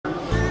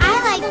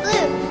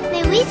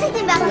we sing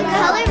about the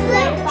color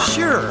blue?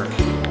 Sure.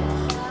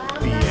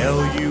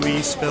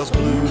 B-L-U-E spells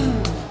blue.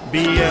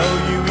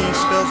 B-L-U-E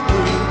spells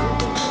blue.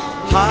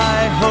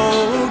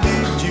 Hi-ho,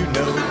 did you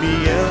know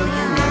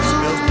B-L-U-E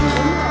spells blue?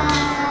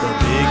 The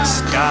big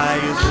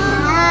sky is blue.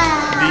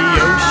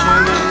 The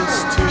ocean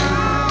is too.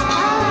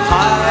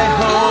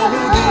 Hi-ho,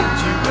 did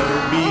you know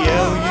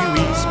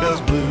B-L-U-E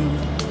spells blue?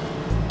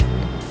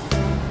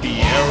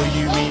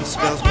 B-L-U-E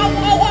spells blue.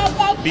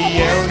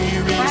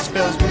 B-L-U-E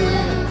spells blue.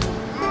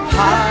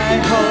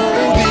 Hi-ho,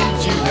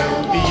 did you know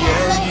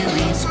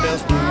B-L-U-E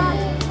spells blue?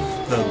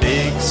 The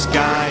big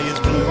sky is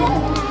blue.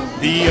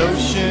 The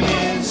ocean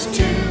is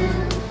too.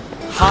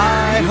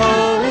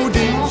 Hi-ho,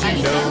 did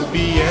you know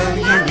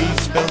B-L-U-E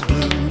spells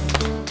blue?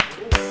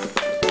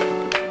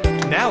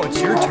 Now it's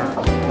your turn.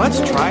 Let's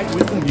try it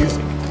with the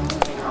music.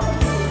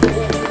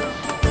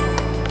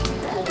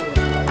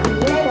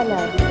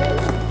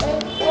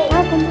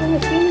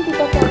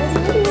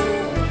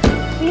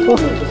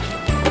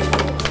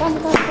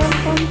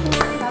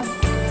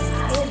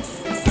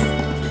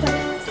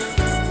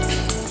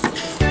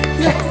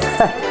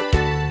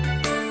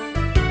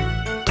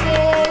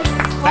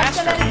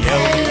 Faster!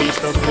 B-L-U-E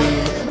spells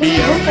blue.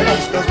 B-L-U-E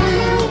spells blue.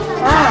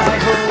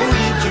 Hi-ho,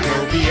 did you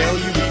know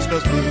B-L-U-E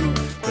spells blue?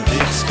 The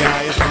big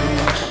sky is blue.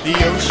 The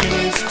ocean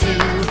is too.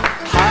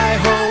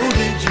 Hi-ho,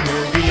 did you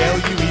know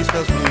B-L-U-E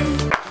spells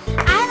blue?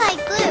 I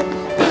like blue.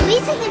 Can we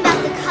sing about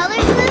the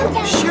color blue?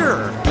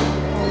 Sure.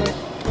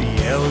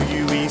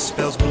 B-L-U-E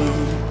spells blue.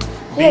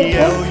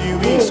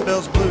 B-L-U-E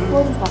spells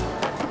blue.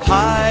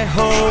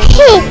 Hi-ho,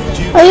 did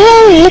you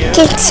know Look,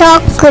 it's so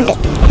good.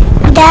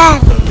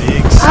 Dad,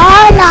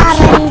 all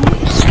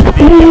orange,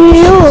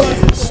 blue.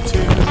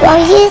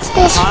 Why is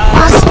this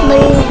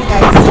possible?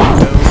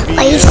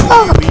 Why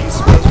so?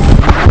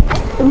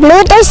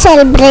 Blue the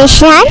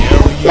celebration.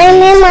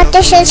 My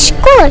Montessori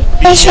school.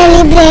 The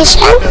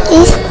celebration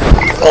is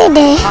every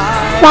day.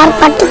 For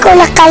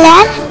particular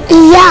color?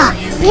 Yeah.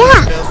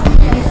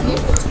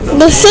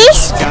 This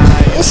is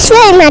a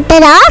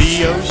method of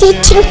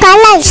teaching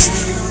colors.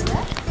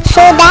 So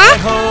that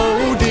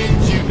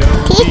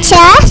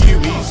teachers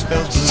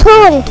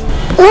soon.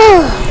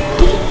 Oh,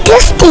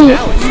 interesting.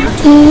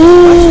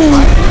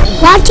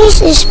 What is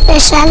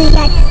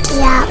speciality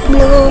of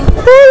blue?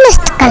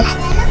 Bluest color.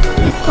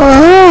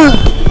 Oh,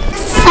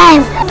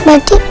 fine.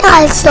 But it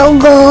also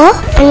go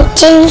and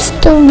change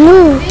to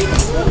blue.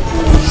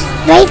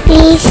 Wait,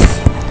 please.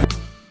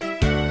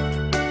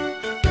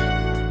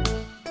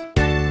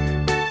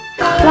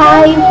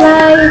 Fly,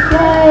 fly,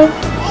 fly,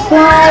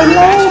 fly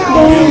like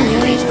them.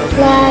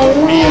 Fly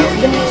like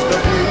them.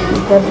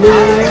 The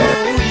blue.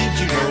 Did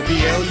you know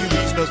B-L-U-E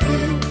spells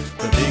blue?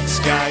 The big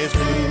sky is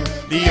blue.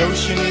 The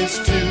ocean is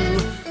too.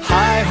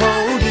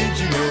 Hi-ho, did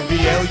you know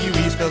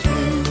B-L-U-E spells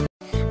blue?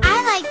 I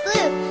like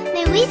blue.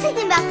 May we sing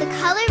about the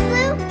color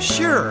blue?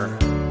 Sure.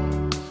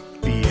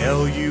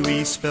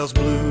 B-L-U-E spells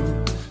blue.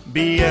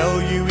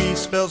 B-L-U-E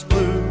spells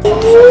blue.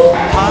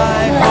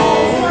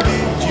 Hi-ho,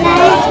 did you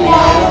know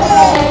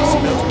B-L-U-E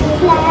spells blue?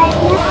 The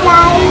big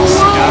sky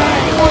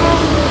is blue.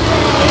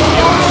 The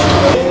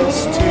ocean is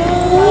too.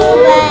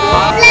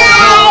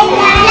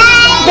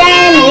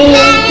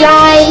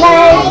 Fly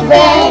like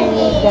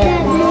Benny the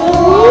blue.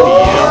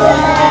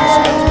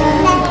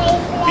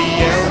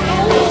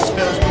 B-L-U-E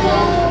spells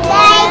blue.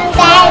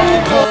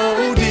 Hi-ho,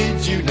 did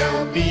you know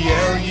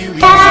B-L-U-E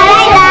spells blue?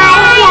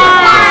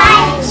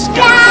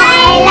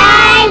 Sky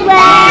like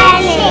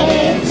Benny.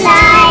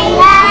 Hi-ho, did you know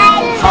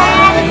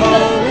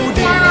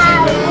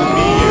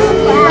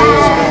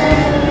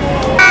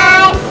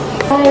B-L-U-E spells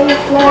blue?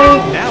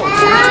 Now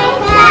it's your turn.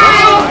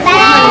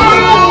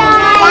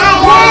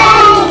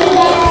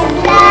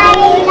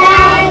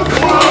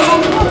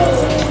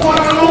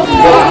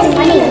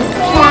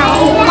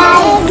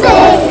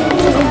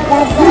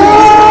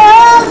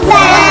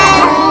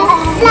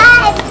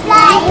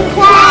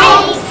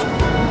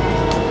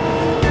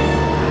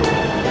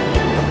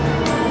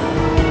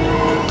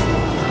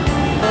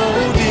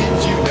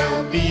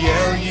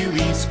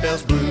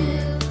 Spells blue.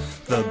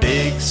 The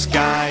big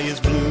sky is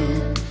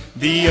blue.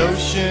 The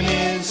ocean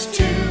is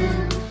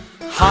too.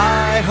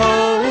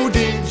 Hi-ho,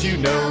 did you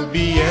know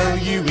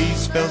B-L-U-E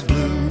spells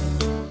blue?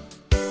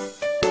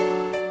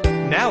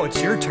 Now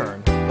it's your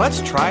turn.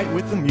 Let's try it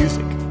with the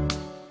music.